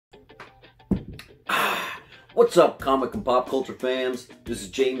What's up, comic and pop culture fans? This is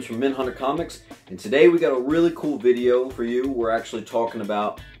James from Minhunter Comics, and today we got a really cool video for you. We're actually talking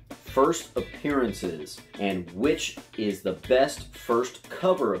about first appearances and which is the best first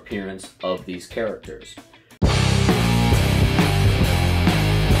cover appearance of these characters.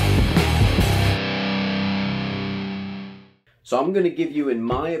 So I'm going to give you, in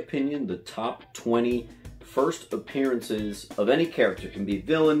my opinion, the top 20 first appearances of any character. It can be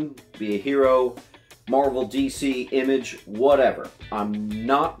villain, be a hero, Marvel, DC, Image, whatever. I'm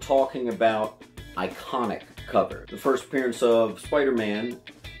not talking about iconic cover. The first appearance of Spider-Man,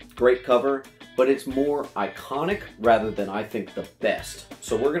 great cover, but it's more iconic rather than, I think, the best.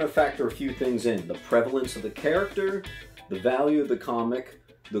 So we're going to factor a few things in. The prevalence of the character, the value of the comic,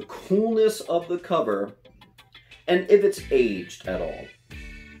 the coolness of the cover, and if it's aged at all.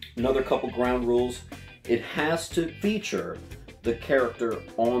 Another couple ground rules. It has to feature the character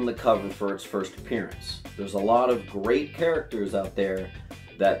on the cover for its first appearance. There's a lot of great characters out there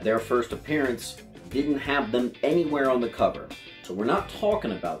that their first appearance didn't have them anywhere on the cover. So we're not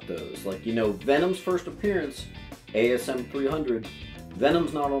talking about those. Like, you know, Venom's first appearance, ASM 300,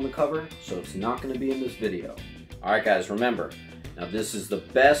 Venom's not on the cover, so it's not going to be in this video. Alright guys, remember, now this is the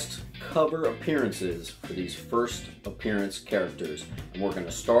best cover appearances for these first appearance characters. And we're going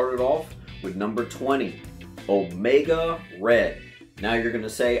to start it off with number 20. Omega Red. Now you're going to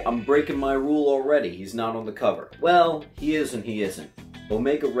say, I'm breaking my rule already, he's not on the cover. Well, he is and he isn't.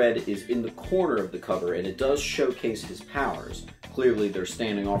 Omega Red is in the corner of the cover and it does showcase his powers. Clearly they're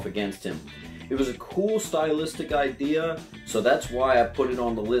standing off against him. It was a cool stylistic idea, so that's why I put it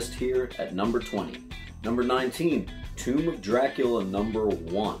on the list here at number 20. Number 19, Tomb of Dracula number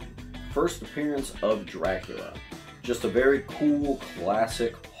 1. First appearance of Dracula. Just a very cool,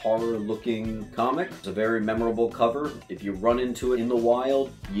 classic, horror-looking comic. It's a very memorable cover. If you run into it in the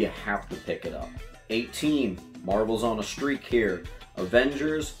wild, you have to pick it up. 18, Marvel's on a streak here.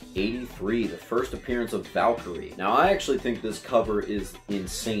 Avengers 83, the first appearance of Valkyrie. Now, I actually think this cover is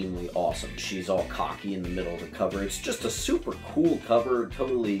insanely awesome. She's all cocky in the middle of the cover. It's just a super cool cover.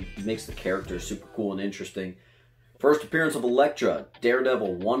 Totally makes the character super cool and interesting. First appearance of Elektra,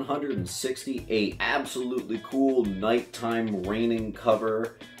 Daredevil 168. Absolutely cool nighttime raining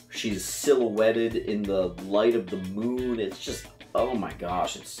cover. She's silhouetted in the light of the moon. It's just, oh my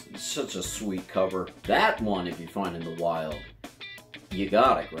gosh, it's such a sweet cover. That one, if you find in the wild, you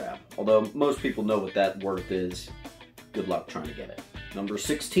gotta grab. Although most people know what that worth is. Good luck trying to get it. Number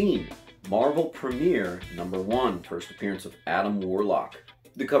 16, Marvel Premiere number 1. First appearance of Adam Warlock.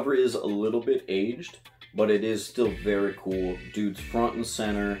 The cover is a little bit aged, but it is still very cool. Dude's front and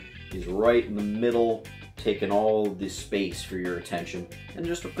center. He's right in the middle, taking all the space for your attention, and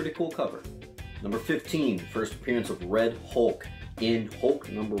just a pretty cool cover. Number 15, first appearance of Red Hulk in Hulk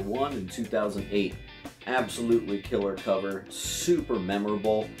number 1 in 2008. Absolutely killer cover, super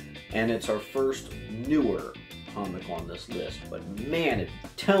memorable, and it's our first newer comic on this list. But man,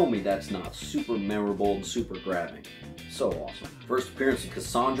 tell me that's not super memorable and super grabbing. So awesome. First appearance of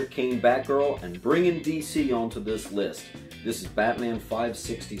Cassandra Cain Batgirl, and bringing DC onto this list. This is Batman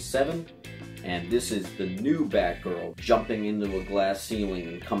 567, and this is the new Batgirl jumping into a glass ceiling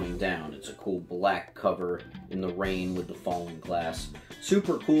and coming down. It's a cool black cover in the rain with the falling glass.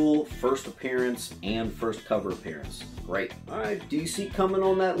 Super cool first appearance and first cover appearance. Great. Alright, DC coming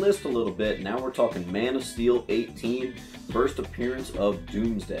on that list a little bit. Now we're talking Man of Steel 18, first appearance of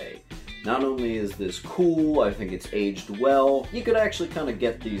Doomsday. Not only is this cool, I think it's aged well. You could actually kind of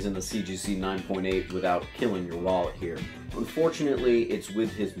get these in the CGC 9.8 without killing your wallet here. Unfortunately, it's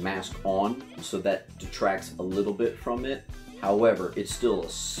with his mask on, so that detracts a little bit from it. However, it's still a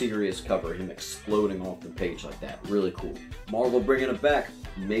serious cover, him exploding off the page like that. Really cool. Marvel bringing it back.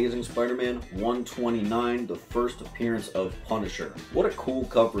 Amazing Spider-Man 129, the first appearance of Punisher. What a cool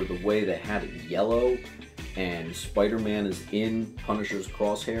cover, the way they had it yellow and Spider-Man is in Punisher's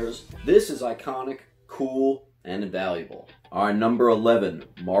crosshairs. This is iconic, cool, and invaluable. Alright, number 11,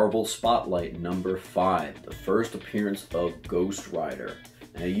 Marvel Spotlight number 5, the first appearance of Ghost Rider.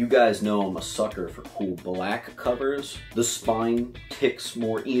 Now you guys know I'm a sucker for cool black covers. The spine ticks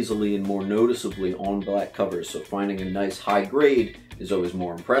more easily and more noticeably on black covers, so finding a nice high grade is always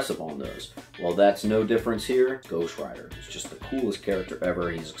more impressive on those. Well, that's no difference here. Ghost Rider is just the coolest character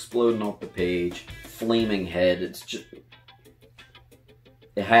ever. He's exploding off the page, flaming head. It's just,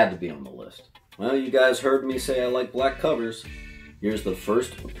 it had to be on the list. Well, you guys heard me say I like black covers. Here's the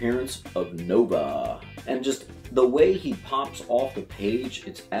first appearance of Nova. And just the way he pops off the page,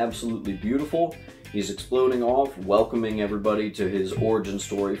 it's absolutely beautiful. He's exploding off, welcoming everybody to his origin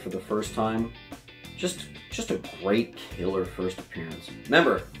story for the first time. Just a great killer first appearance.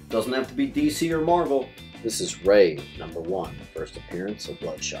 Remember, doesn't have to be DC or Marvel. This is Ray, #1, first appearance of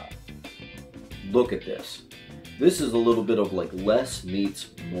Bloodshot. Look at this. This is a little bit of like less meets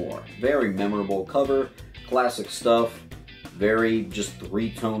more. Very memorable cover, classic stuff, very just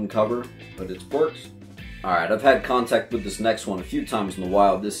three-tone cover, but it works. Alright, I've had contact with this next one a few times in the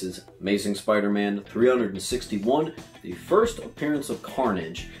wild. This is Amazing Spider-Man 361, the first appearance of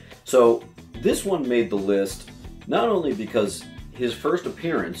Carnage. So this one made the list not only because his first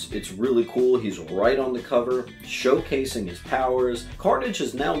appearance, it's really cool, he's right on the cover, showcasing his powers. Carnage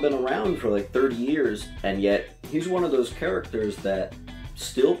has now been around for like 30 years, and yet he's one of those characters that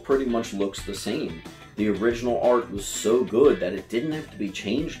still pretty much looks the same. The original art was so good that it didn't have to be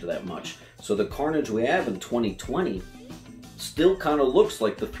changed that much. So the Carnage we have in 2020 still kind of looks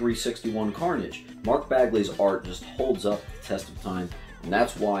like the 361 Carnage. Mark Bagley's art just holds up the test of time, and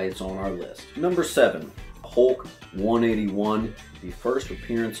that's why it's on our list. #7. Hulk 181, the first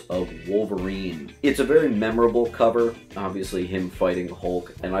appearance of Wolverine. It's a very memorable cover, obviously him fighting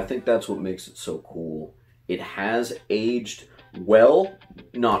Hulk, and I think that's what makes it so cool. It has aged well,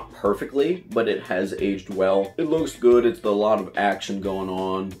 not perfectly, but it has aged well. It looks good, it's a lot of action going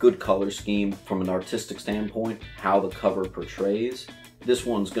on, good color scheme from an artistic standpoint, how the cover portrays. This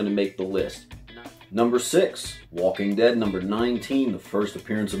one's gonna make the list. #6, Walking Dead #19, the first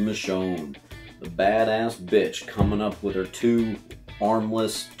appearance of Michonne. The badass bitch coming up with her two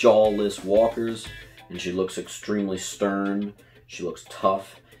armless, jawless walkers, and she looks extremely stern, she looks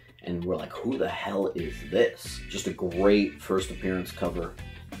tough, and we're like, who the hell is this? Just a great first appearance cover.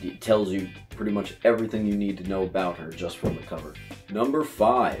 It tells you pretty much everything you need to know about her just from the cover.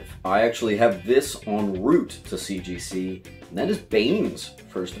 #5, I actually have this en route to CGC, and that is Bane's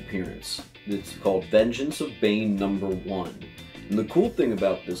first appearance. It's called Vengeance of Bane #1. And the cool thing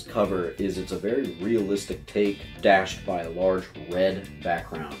about this cover is it's a very realistic take, dashed by a large red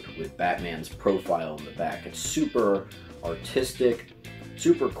background with Batman's profile in the back. It's super artistic,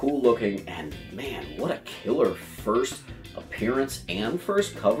 super cool looking, and man, what a killer first appearance and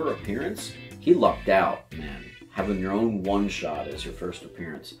first cover appearance. He lucked out, man. Having your own one-shot as your first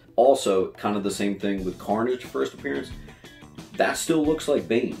appearance. Also, kind of the same thing with Carnage first appearance. That still looks like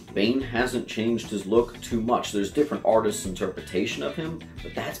Bane. Bane hasn't changed his look too much. There's different artists' interpretation of him,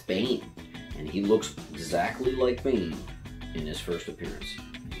 but that's Bane. And he looks exactly like Bane in his first appearance.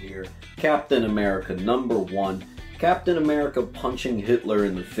 Here, Captain America #1. Captain America punching Hitler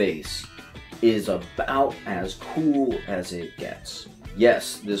in the face is about as cool as it gets.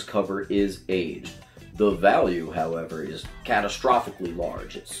 Yes, this cover is aged. The value, however, is catastrophically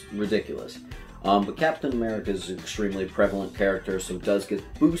large. It's ridiculous. But Captain America is an extremely prevalent character, so it does get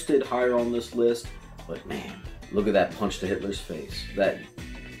boosted higher on this list. But man, look at that punch to Hitler's face. That,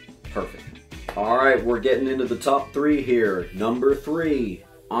 perfect. Alright, we're getting into the top 3 here. #3,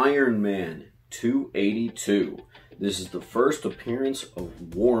 Iron Man 282. This is the first appearance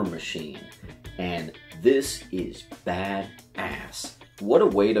of War Machine, and this is badass. What a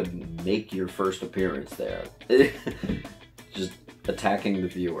way to make your first appearance there. Just attacking the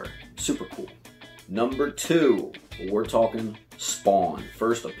viewer. Super cool. #2, we're talking Spawn.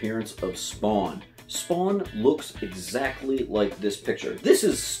 First appearance of Spawn. Spawn looks exactly like this picture. This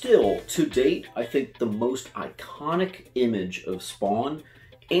is still, to date, I think the most iconic image of Spawn,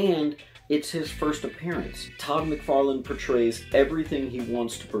 and it's his first appearance. Todd McFarlane portrays everything he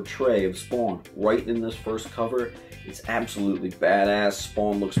wants to portray of Spawn right in this first cover. It's absolutely badass.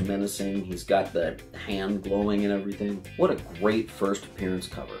 Spawn looks menacing. He's got the hand glowing and everything. What a great first appearance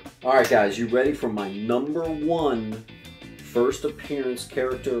cover. Alright guys, you ready for my #1 first appearance,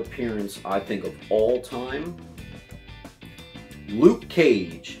 character appearance, I think of all time? Luke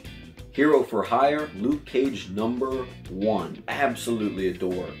Cage. Hero for Hire, Luke Cage #1. Absolutely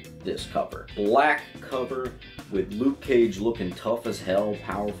adore this cover. Black cover with Luke Cage looking tough as hell,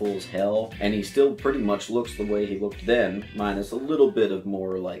 powerful as hell, and he still pretty much looks the way he looked then, minus a little bit of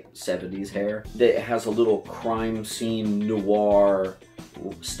more like 70s hair. It has a little crime scene noir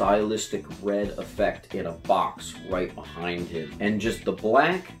stylistic red effect in a box right behind him. And just the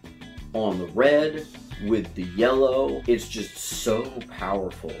black on the red with the yellow, it's just so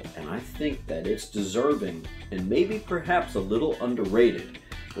powerful, and I think that it's deserving and maybe perhaps a little underrated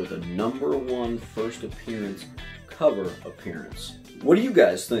for the #1 first appearance cover appearance. What do you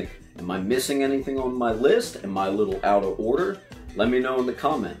guys think? Am I missing anything on my list? Am I a little out of order? Let me know in the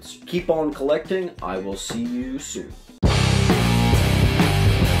comments. Keep on collecting. I will see you soon.